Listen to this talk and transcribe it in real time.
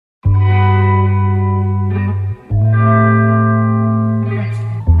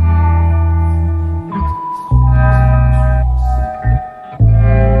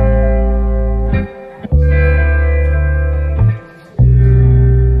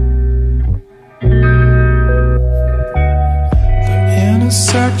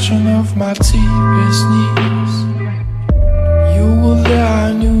expression of my deepest needs. You were there,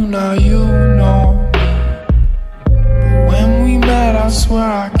 I knew, now you know me. But when we met, I swear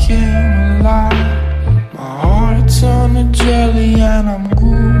I came alive. My heart turned to jelly and I'm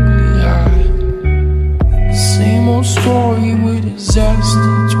googly-eyed. Same old story with a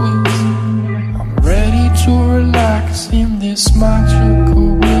zesty twist. I'm ready to relax in this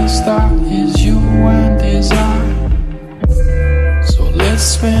magical bliss that is you and is I. So let's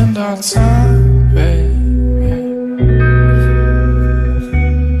spend our time, baby.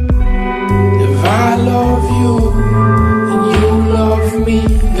 If I love you and you love me,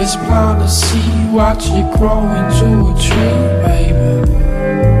 let's plant a seed, watch it grow into a tree, baby.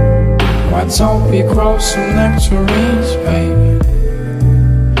 Why don't we grow some nectarines, baby?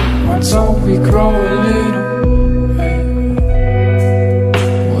 Why don't we grow a little, baby?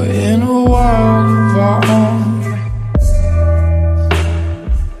 We're in a world of our own,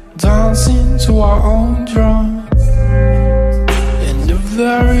 dancing to our own drum. And if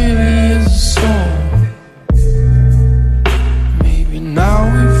there really is a soul, maybe now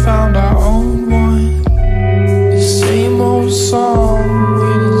we found our own one. The same old song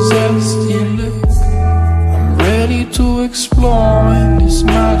with a zesty lick. I'm ready to explore in this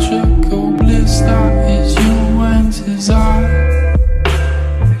magical bliss that is you and is I.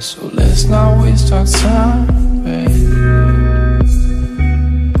 So let's not waste our time, baby.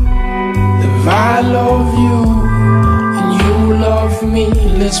 If I love you and you love me,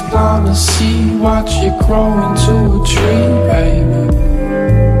 let's plant a seed, watch it grow into a tree, baby.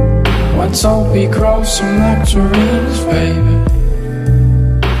 Why don't we grow some nectarines, baby?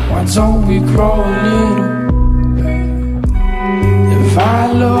 Why don't we grow a little, baby? If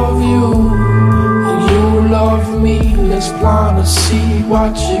I love you and you love me, let's plant a seed,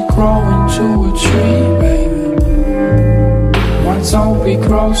 watch it grow into a tree, baby. Why don't we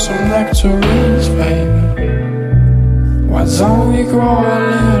grow some nectarines, baby? Why don't we grow a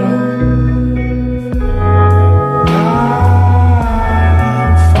little?